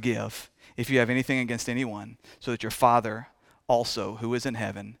praying, forgive if you have anything against anyone, so that your Father also, who is in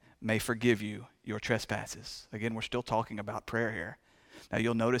heaven, may forgive you your trespasses. Again, we're still talking about prayer here. Now,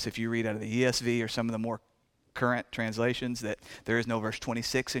 you'll notice if you read out of the ESV or some of the more current translations that there is no verse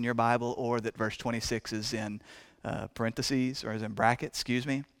 26 in your Bible, or that verse 26 is in parentheses, or is in brackets,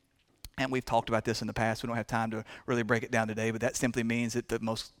 And we've talked about this in the past. We don't have time to really break it down today, but that simply means that the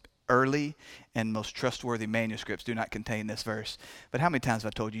most early and most trustworthy manuscripts do not contain this verse. But how many times have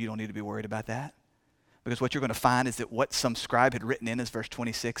I told you don't need to be worried about that? Because what you're going to find is that what some scribe had written in as verse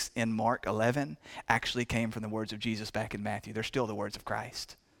 26 in Mark 11 actually came from the words of Jesus back in Matthew. They're still the words of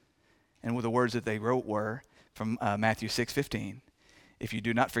Christ. And the words that they wrote were from Matthew 6:15. If you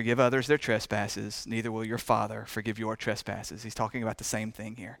do not forgive others their trespasses, neither will your Father forgive your trespasses. He's talking about the same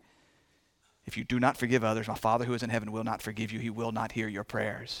thing here. If you do not forgive others, my Father who is in heaven will not forgive you. He will not hear your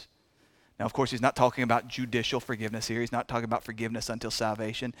prayers. Now, of course, He's not talking about judicial forgiveness here. He's not talking about forgiveness until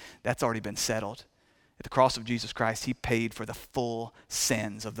salvation. That's already been settled. At the cross of Jesus Christ, He paid for the full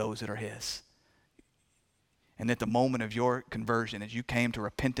sins of those that are His. And at the moment of your conversion, as you came to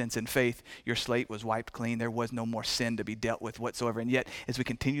repentance and faith, your slate was wiped clean. There was no more sin to be dealt with whatsoever. And yet, as we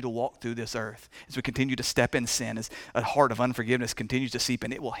continue to walk through this earth, as we continue to step in sin, as a heart of unforgiveness continues to seep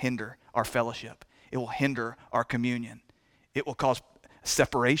in, it will hinder our fellowship. It will hinder our communion. It will cause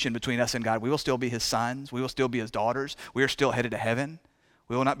separation between us and God. We will still be His sons. We will still be His daughters. We are still headed to heaven.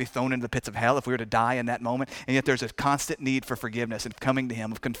 We will not be thrown into the pits of hell if we were to die in that moment. And yet there's a constant need for forgiveness and coming to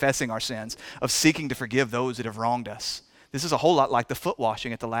Him, of confessing our sins, of seeking to forgive those that have wronged us. This is a whole lot like the foot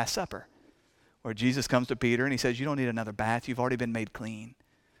washing at the Last Supper, where Jesus comes to Peter and He says, you don't need another bath. You've already been made clean.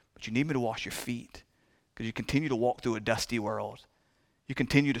 But you need me to wash your feet because you continue to walk through a dusty world. You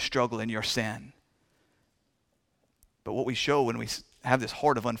continue to struggle in your sin. But what we show when we have this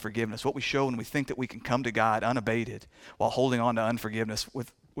heart of unforgiveness, what we show when we think that we can come to God unabated while holding on to unforgiveness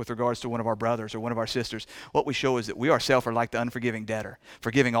with regards to one of our brothers or one of our sisters, what we show is that we ourselves are like the unforgiving debtor,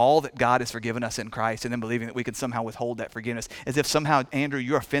 forgiving all that God has forgiven us in Christ and then believing that we can somehow withhold that forgiveness, as if somehow, Andrew,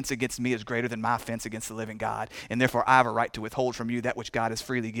 your offense against me is greater than my offense against the living God, and therefore I have a right to withhold from you that which God has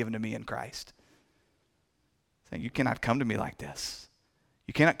freely given to me in Christ. Saying, you cannot come to me like this.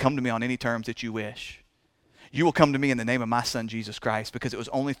 You cannot come to me on any terms that you wish. You will come to me in the name of my Son, Jesus Christ, because it was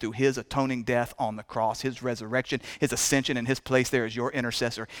only through His atoning death on the cross, His resurrection, His ascension, and His place there as your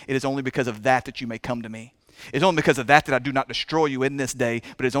intercessor. It is only because of that that you may come to me. It is only because of that that I do not destroy you in this day,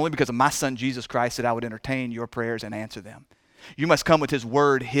 but it is only because of my Son, Jesus Christ, that I would entertain your prayers and answer them. You must come with His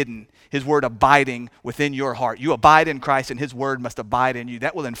word hidden, His word abiding within your heart. You abide in Christ and His word must abide in you.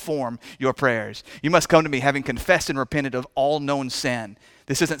 That will inform your prayers. You must come to me having confessed and repented of all known sin.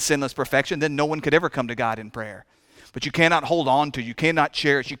 This isn't sinless perfection. Then no one could ever come to God in prayer. But you cannot hold on to, you cannot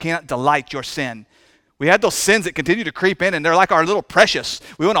cherish, you cannot delight your sin. We had those sins that continue to creep in and they're like our little precious.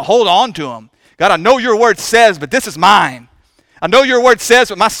 We want to hold on to them. God, I know your word says, but this is mine. I know your word says,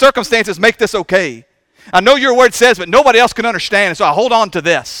 but my circumstances make this okay. I know your word says, but nobody else can understand, so I hold on to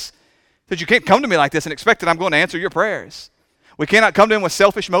this. Because you can't come to me like this and expect that I'm going to answer your prayers. We cannot come to Him with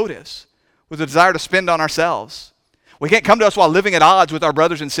selfish motives, with a desire to spend on ourselves. We can't come to us while living at odds with our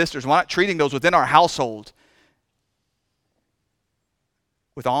brothers and sisters. We're not treating those within our household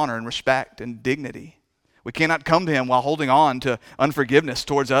with honor and respect and dignity. We cannot come to him while holding on to unforgiveness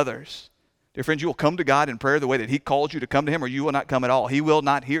towards others. Dear friends, you will come to God in prayer the way that he calls you to come to him, or you will not come at all. He will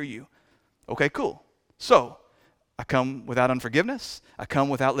not hear you. Okay, cool. So, I come without unforgiveness. I come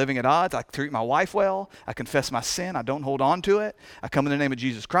without living at odds. I treat my wife well. I confess my sin. I don't hold on to it. I come in the name of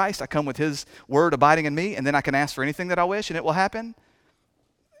Jesus Christ. I come with his word abiding in me, and then I can ask for anything that I wish, and it will happen?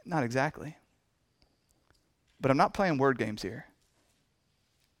 Not exactly. But I'm not playing word games here.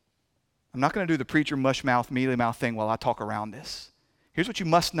 I'm not going to do the preacher mush mouth, mealy mouth thing while I talk around this. Here's what you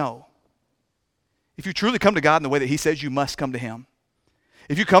must know. If you truly come to God in the way that he says, you must come to him.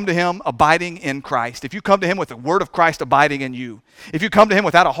 If you come to him abiding in Christ, if you come to him with the word of Christ abiding in you, if you come to him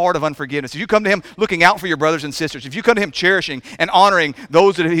without a heart of unforgiveness, if you come to him looking out for your brothers and sisters, if you come to him cherishing and honoring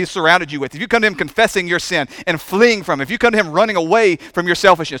those that he's surrounded you with, if you come to him confessing your sin and fleeing from him, if you come to him running away from your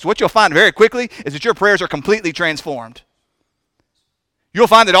selfishness, what you'll find very quickly is that your prayers are completely transformed. You'll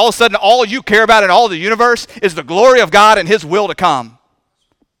find that all of a sudden all you care about in all the universe is the glory of God and his will to come.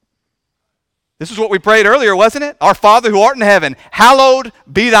 This is what we prayed earlier, wasn't it? Our Father who art in heaven, hallowed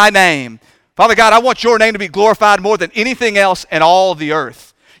be thy name. Father God, I want your name to be glorified more than anything else in all the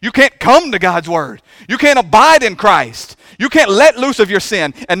earth. You can't come to God's word. You can't abide in Christ. You can't let loose of your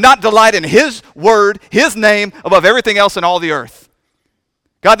sin and not delight in his word, his name, above everything else in all the earth.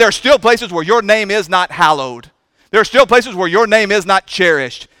 God, there are still places where your name is not hallowed. There are still places where your name is not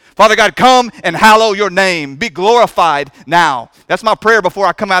cherished. Father God, come and hallow your name. Be glorified now. That's my prayer before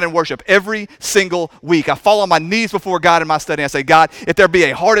I come out and worship every single week. I fall on my knees before God in my study and I say, God, if there be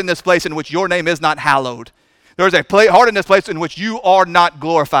a heart in this place in which your name is not hallowed, there is a heart in this place in which you are not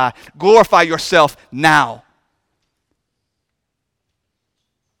glorified. Glorify yourself now.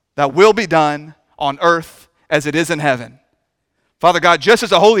 Thy will be done on earth as it is in heaven. Father God, just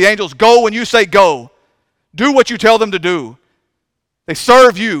as the holy angels go when you say go, do what you tell them to do. They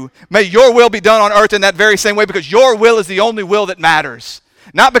serve you. May your will be done on earth in that very same way, because your will is the only will that matters.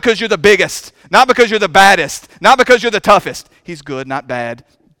 Not because you're the biggest, not because you're the baddest, not because you're the toughest. He's good, not bad,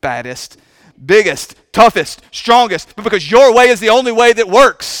 baddest, biggest, toughest, strongest, but because your way is the only way that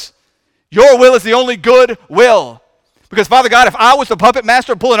works. Your will is the only good will. Because Father God, if I was the puppet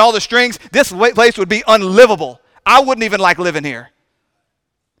master pulling all the strings, this place would be unlivable. I wouldn't even like living here.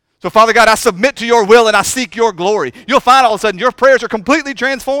 So Father God, I submit to your will and I seek your glory. You'll find all of a sudden your prayers are completely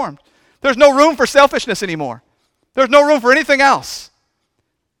transformed. There's no room for selfishness anymore. There's no room for anything else.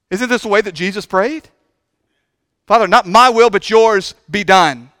 Isn't this the way that Jesus prayed? Father, not my will but yours be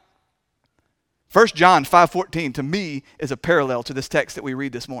done. 1 John 5:14 to me is a parallel to this text that we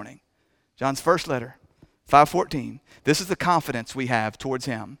read this morning. John's first letter, 5:14. This is the confidence we have towards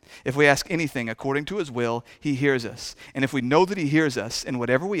him. If we ask anything according to his will, he hears us. And if we know that he hears us in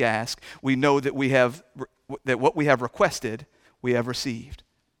whatever we ask, we know that that what we have requested, we have received.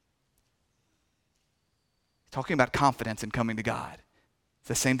 Talking about confidence in coming to God. It's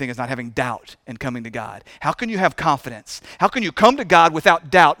the same thing as not having doubt in coming to God. How can you have confidence? How can you come to God without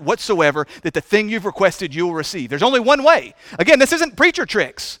doubt whatsoever that the thing you've requested you will receive? There's only one way. Again, this isn't preacher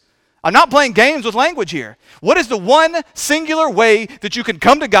tricks. I'm not playing games with language here. What is the one singular way that you can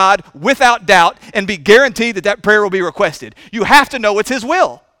come to God without doubt and be guaranteed that that prayer will be requested? You have to know it's his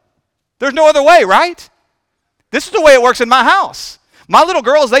will. There's no other way, right? This is the way it works in my house. My little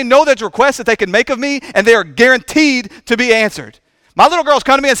girls, they know there's requests that they can make of me, and they are guaranteed to be answered. My little girls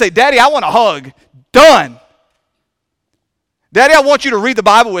come to me and say, Daddy, I want a hug. Done. Daddy, I want you to read the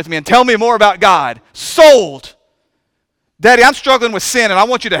Bible with me and tell me more about God. Sold. Daddy, I'm struggling with sin and I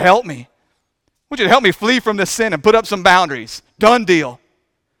want you to help me. I want you to help me flee from this sin and put up some boundaries. Done deal.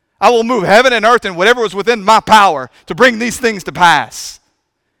 I will move heaven and earth and whatever is within my power to bring these things to pass.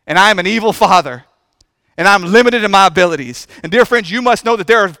 And I am an evil father. And I'm limited in my abilities. And dear friends, you must know that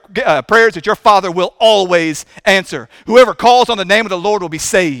there are prayers that your Father will always answer. Whoever calls on the name of the Lord will be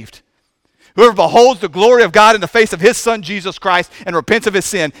saved. Whoever beholds the glory of God in the face of his Son, Jesus Christ, and repents of his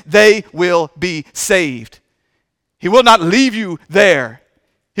sin, they will be saved. He will not leave you there.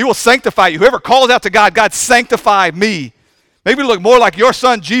 He will sanctify you. Whoever calls out to God, God, sanctify me. Make me look more like your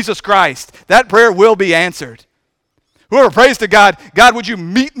Son, Jesus Christ. That prayer will be answered. Whoever prays to God, God, would you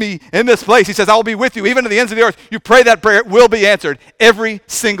meet me in this place? He says, I will be with you even to the ends of the earth. You pray that prayer, it will be answered every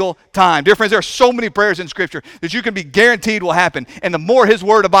single time. Dear friends, there are so many prayers in Scripture that you can be guaranteed will happen. And the more his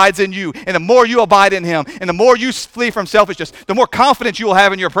word abides in you, and the more you abide in him, and the more you flee from selfishness, the more confidence you will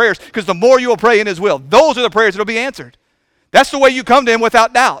have in your prayers, because the more you will pray in his will. Those are the prayers that will be answered. That's the way you come to him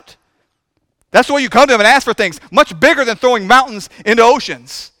without doubt. That's the way you come to him and ask for things much bigger than throwing mountains into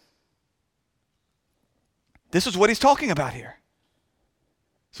oceans. This is what he's talking about here.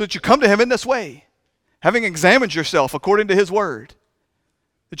 So that you come to him in this way, having examined yourself according to his word.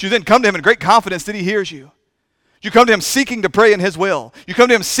 That you then come to him in great confidence that he hears you. You come to him seeking to pray in his will. You come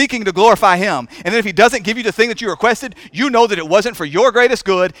to him seeking to glorify him. And then if he doesn't give you the thing that you requested, you know that it wasn't for your greatest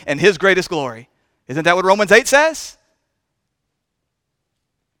good and his greatest glory. Isn't that what Romans 8 says?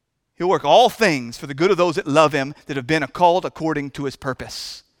 He'll work all things for the good of those that love him, that have been called according to his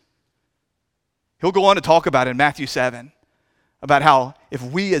purpose. He'll go on to talk about in Matthew 7, about how if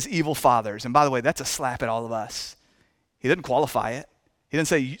we as evil fathers, and by the way, that's a slap at all of us. He doesn't qualify it. He doesn't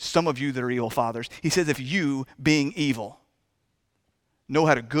say some of you that are evil fathers. He says if you, being evil, know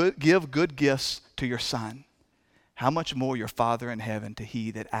how to give good gifts to your son, how much more your Father in heaven to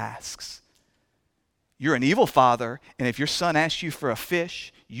he that asks. You're an evil father, and if your son asks you for a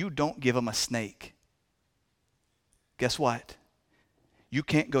fish, you don't give him a snake. Guess what? You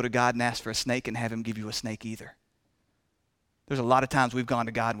can't go to God and ask for a snake and have him give you a snake either. There's a lot of times we've gone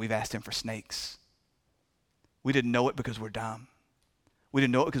to God and we've asked him for snakes. We didn't know it because we're dumb. We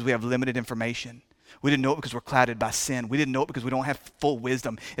didn't know it because we have limited information. We didn't know it because we're clouded by sin. We didn't know it because we don't have full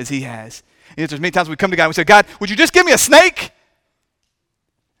wisdom as he has. And there's many times we come to God and we say, God, would you just give me a snake?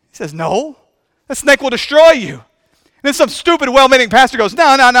 He says, no. That snake will destroy you. And then some stupid, well-meaning pastor goes,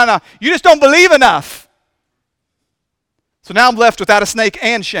 no. You just don't believe enough. So now I'm left without a snake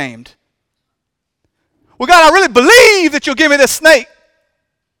and shamed. Well, God, I really believe that you'll give me this snake.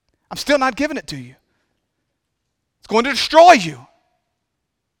 I'm still not giving it to you. It's going to destroy you.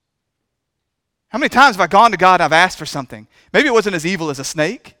 How many times have I gone to God and I've asked for something? Maybe it wasn't as evil as a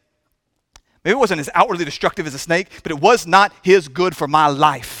snake. Maybe it wasn't as outwardly destructive as a snake, but it was not his good for my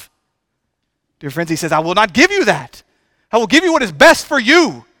life. Dear friends, he says, I will not give you that. I will give you what is best for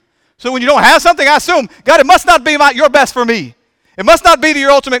you. So when you don't have something, I assume, God, it must not be your best for me. It must not be to your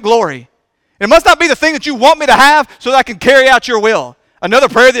ultimate glory. It must not be the thing that you want me to have so that I can carry out your will. Another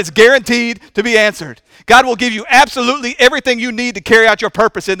prayer that's guaranteed to be answered. God will give you absolutely everything you need to carry out your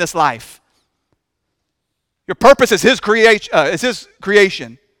purpose in this life. Your purpose is his creation,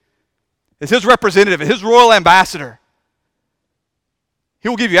 is his representative, his royal ambassador. He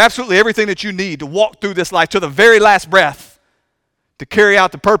will give you absolutely everything that you need to walk through this life to the very last breath to carry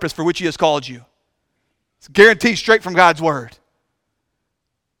out the purpose for which he has called you. It's guaranteed straight from God's word.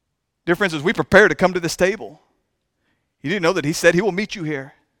 Dear friends, as we prepare to come to this table, you didn't know that he said he will meet you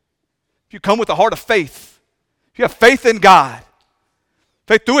here. If you come with a heart of faith, if you have faith in God,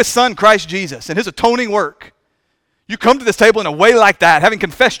 faith through his son, Christ Jesus, and his atoning work, you come to this table in a way like that, having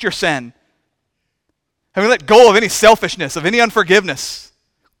confessed your sin, having let go of any selfishness, of any unforgiveness.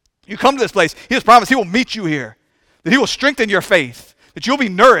 You come to this place, he has promised he will meet you here, that he will strengthen your faith, that you'll be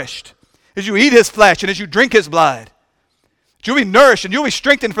nourished as you eat his flesh and as you drink his blood. That you'll be nourished and you'll be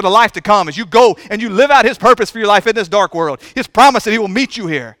strengthened for the life to come as you go and you live out his purpose for your life in this dark world. His promise that he will meet you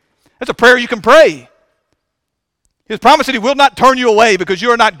here. That's a prayer you can pray. His promise that he will not turn you away because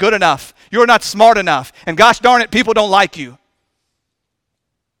you are not good enough. You are not smart enough. And gosh darn it, people don't like you.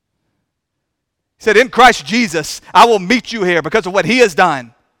 He said, in Christ Jesus, I will meet you here because of what he has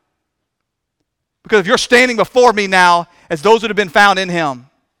done. Because if you're standing before me now as those that have been found in him.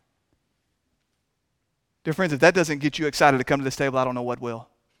 Dear friends, if that doesn't get you excited to come to this table, I don't know what will.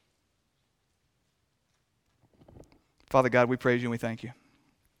 Father God, we praise you and we thank you.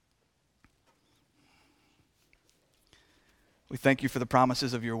 We thank you for the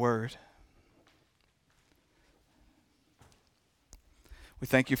promises of your word. We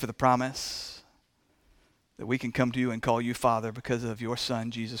thank you for the promise that we can come to you and call you Father because of your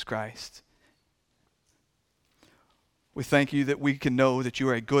Son, Jesus Christ. We thank you that we can know that you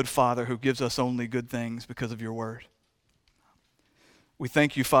are a good Father who gives us only good things because of your word. We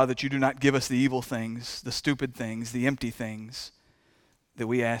thank you, Father, that you do not give us the evil things, the stupid things, the empty things that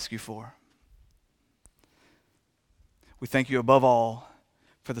we ask you for. We thank you above all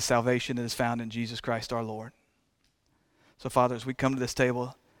for the salvation that is found in Jesus Christ our Lord. So, Father, as we come to this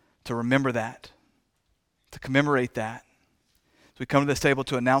table to remember that, to commemorate that, as we come to this table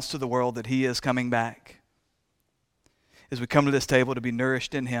to announce to the world that he is coming back, as we come to this table to be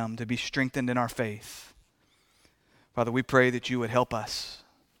nourished in him, to be strengthened in our faith, Father, we pray that you would help us,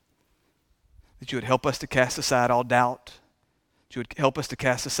 that you would help us to cast aside all doubt, that you would help us to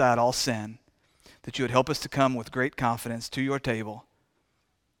cast aside all sin, that you would help us to come with great confidence to your table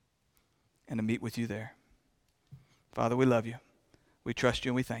and to meet with you there. Father, we love you. We trust you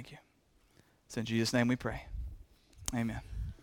and we thank you. It's in Jesus' name we pray. Amen.